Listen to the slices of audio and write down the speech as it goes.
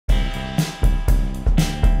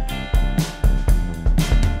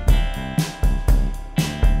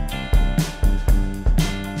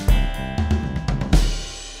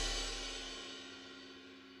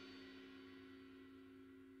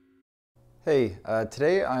Hey,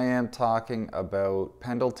 today I am talking about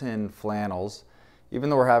Pendleton flannels. Even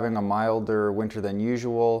though we're having a milder winter than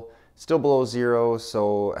usual, still below zero,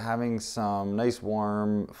 so having some nice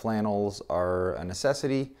warm flannels are a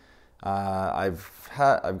necessity. I've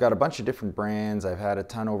got a bunch of different brands. I've had a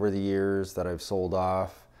ton over the years that I've sold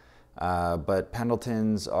off, but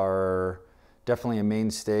Pendletons are definitely a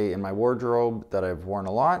mainstay in my wardrobe that I've worn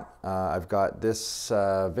a lot. I've got this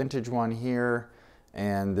vintage one here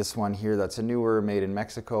and this one here that's a newer made in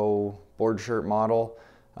Mexico board shirt model.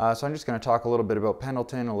 So I'm just going to talk a little bit about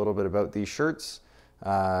Pendleton, a little bit about these shirts,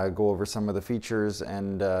 go over some of the features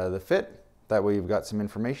and the fit. That way you've got some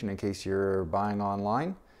information in case you're buying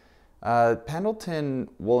online. Pendleton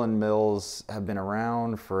woolen mills have been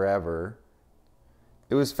around forever.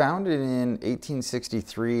 It was founded in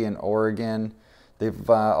 1863 in Oregon. They've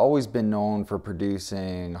always been known for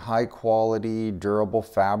producing high quality, durable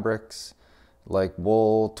fabrics like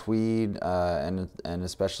wool, tweed, and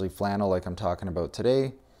especially flannel like I'm talking about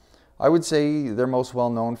today. I would say they're most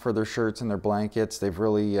well known for their shirts and their blankets. They've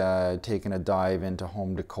really taken a dive into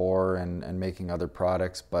home decor and making other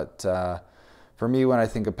products. But for me, when I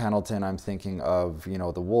think of Pendleton, I'm thinking of, you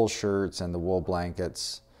know, the wool shirts and the wool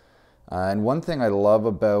blankets. And one thing I love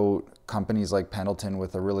about companies like Pendleton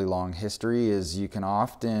with a really long history is you can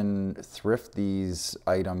often thrift these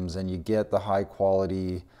items and you get the high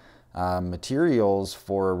quality materials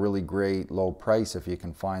for a really great low price if you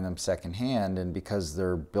can find them secondhand. And because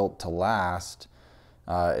they're built to last,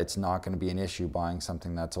 it's not going to be an issue buying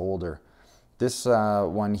something that's older. This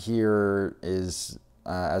one here is,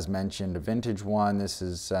 as mentioned, a vintage one. This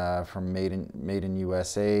is from Made in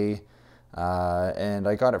USA. And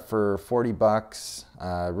I got it for 40 bucks.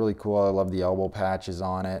 Really cool. I love the elbow patches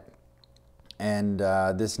on it. And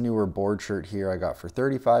this newer board shirt here I got for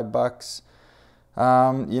 35 bucks.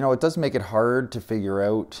 You know, it does make it hard to figure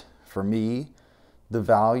out, for me, the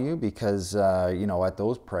value because, you know, at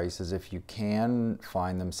those prices, if you can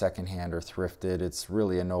find them secondhand or thrifted, it's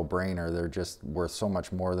really a no-brainer. They're just worth so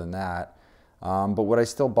much more than that. But would I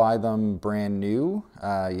still buy them brand new?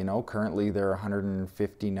 You know, currently they're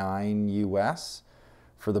 159 US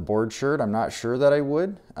for the board shirt. I'm not sure that I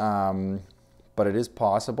would, but it is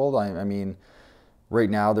possible. I mean, right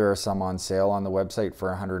now there are some on sale on the website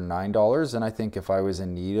for $109, and I think if I was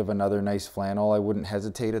in need of another nice flannel, I wouldn't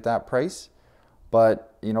hesitate at that price.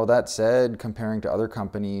 But, you know, that said, comparing to other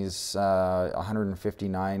companies,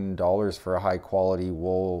 $159 for a high quality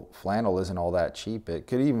wool flannel isn't all that cheap. It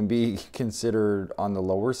could even be considered on the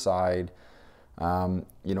lower side, you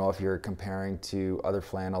know, if you're comparing to other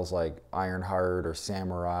flannels like Ironheart or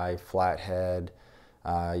Samurai, Flathead.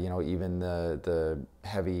 You know, even the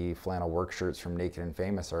heavy flannel work shirts from Naked and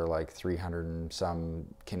Famous are like 300 and some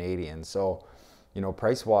Canadian. So, you know,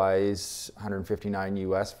 price-wise, 159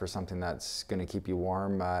 US for something that's going to keep you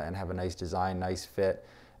warm and have a nice design, nice fit,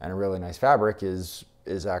 and a really nice fabric is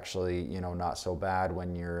actually, you know, not so bad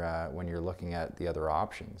when you're looking at the other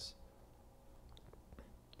options.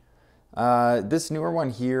 This newer one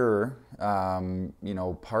here, you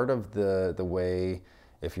know, part of the way,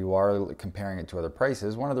 if you are comparing it to other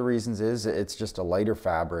prices, one of the reasons is it's just a lighter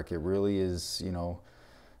fabric. It really is, you know,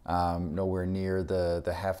 nowhere near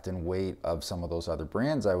the heft and weight of some of those other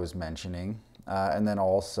brands I was mentioning. And then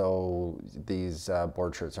also these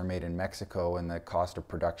board shirts are made in Mexico, and the cost of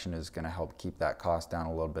production is going to help keep that cost down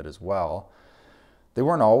a little bit as well. They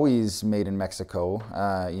weren't always made in Mexico.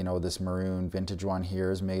 You know, this maroon vintage one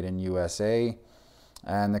here is made in USA.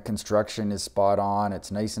 And the construction is spot on. It's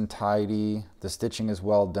nice and tidy. The stitching is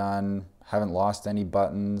well done. Haven't lost any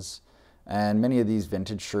buttons. And many of these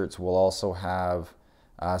vintage shirts will also have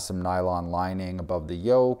some nylon lining above the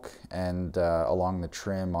yoke and along the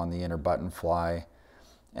trim on the inner button fly.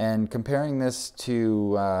 And comparing this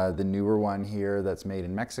to the newer one here that's made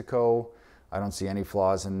in Mexico, I don't see any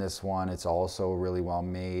flaws in this one. It's also really well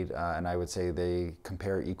made, and I would say they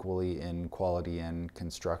compare equally in quality and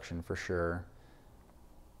construction for sure.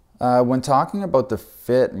 When talking about the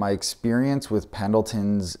fit, my experience with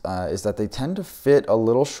Pendletons is that they tend to fit a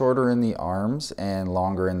little shorter in the arms and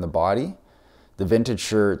longer in the body. The vintage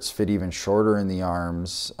shirts fit even shorter in the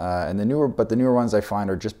arms, and the newer ones I find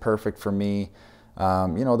are just perfect for me.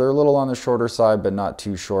 You know, they're a little on the shorter side, but not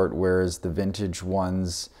too short, whereas the vintage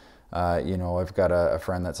ones, you know, I've got a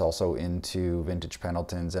friend that's also into vintage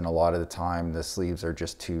Pendletons, and a lot of the time the sleeves are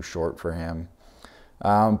just too short for him.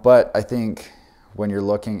 But I think when you're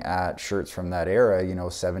looking at shirts from that era, you know,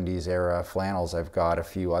 70s era flannels, I've got a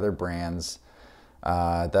few other brands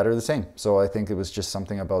that are the same. So I think it was just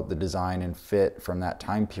something about the design and fit from that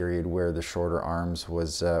time period where the shorter arms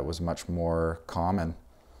was much more common.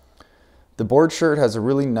 The board shirt has a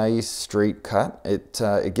really nice straight cut.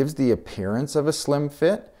 It gives the appearance of a slim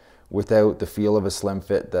fit without the feel of a slim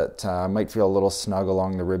fit that might feel a little snug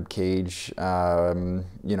along the rib cage,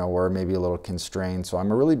 you know, or maybe a little constrained. So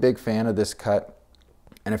I'm a really big fan of this cut.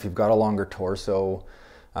 And if you've got a longer torso,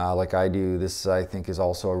 like I do, this I think is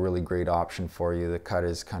also a really great option for you. The cut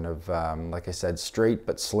is kind of, like I said, straight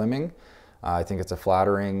but slimming. I think it's a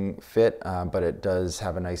flattering fit, but it does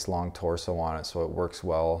have a nice long torso on it, so it works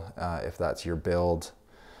well if that's your build.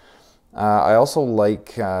 I also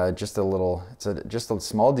like just a little, just a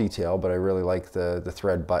small detail, but I really like the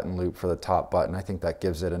thread button loop for the top button. I think that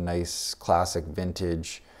gives it a nice classic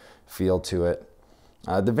vintage feel to it.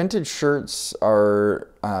 The vintage shirts are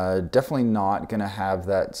definitely not going to have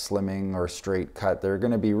that slimming or straight cut. They're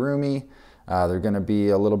going to be roomy. They're going to be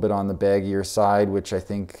a little bit on the baggier side, which I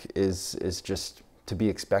think is just to be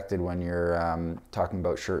expected when you're talking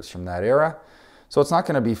about shirts from that era. So it's not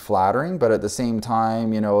going to be flattering, but at the same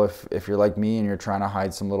time, you know, if you're like me and you're trying to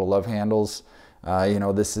hide some little love handles, you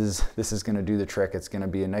know, this is going to do the trick. It's going to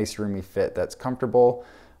be a nice roomy fit that's comfortable,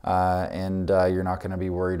 and you're not going to be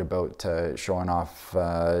worried about showing off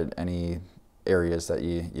any areas that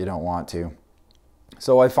you don't want to.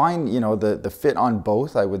 So I find, you know, the fit on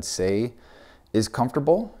both, I would say, is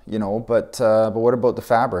comfortable, you know, but what about the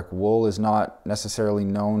fabric? Wool is not necessarily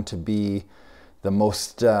known to be the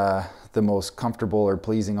most comfortable or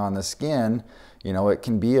pleasing on the skin. You know, it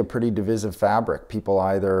can be a pretty divisive fabric. People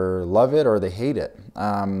either love it or they hate it.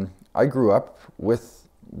 I grew up with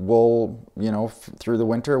wool, you know, through the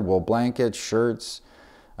winter, wool blankets, shirts,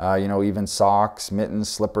 you know, even socks, mittens,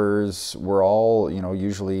 slippers were all, you know,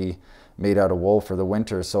 usually made out of wool for the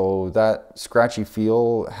winter. So that scratchy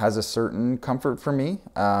feel has a certain comfort for me.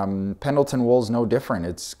 Pendleton wool is no different.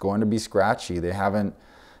 It's going to be scratchy. They haven't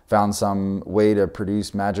found some way to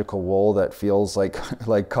produce magical wool that feels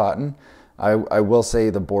like cotton. I will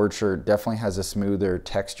say the board shirt definitely has a smoother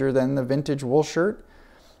texture than the vintage wool shirt.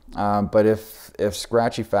 But if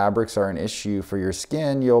scratchy fabrics are an issue for your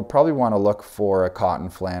skin, you'll probably want to look for a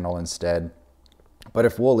cotton flannel instead. But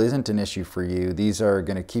if wool isn't an issue for you, these are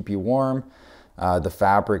going to keep you warm. The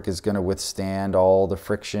fabric is going to withstand all the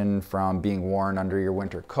friction from being worn under your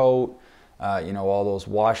winter coat. You know, all those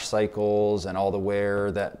wash cycles and all the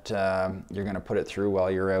wear that you're going to put it through while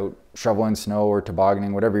you're out shoveling snow or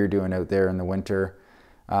tobogganing, whatever you're doing out there in the winter.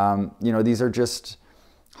 You know, these are just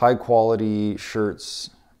high quality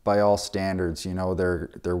shirts by all standards. You know,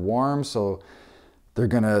 they're warm, so they're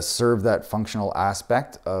going to serve that functional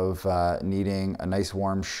aspect of needing a nice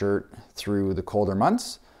warm shirt through the colder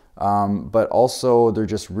months. But also they're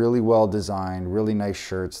just really well designed, really nice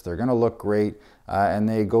shirts. They're going to look great, and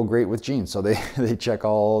they go great with jeans. So they check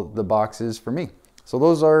all the boxes for me. So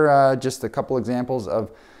those are just a couple examples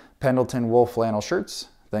of Pendleton wool flannel shirts.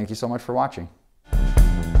 Thank you so much for watching.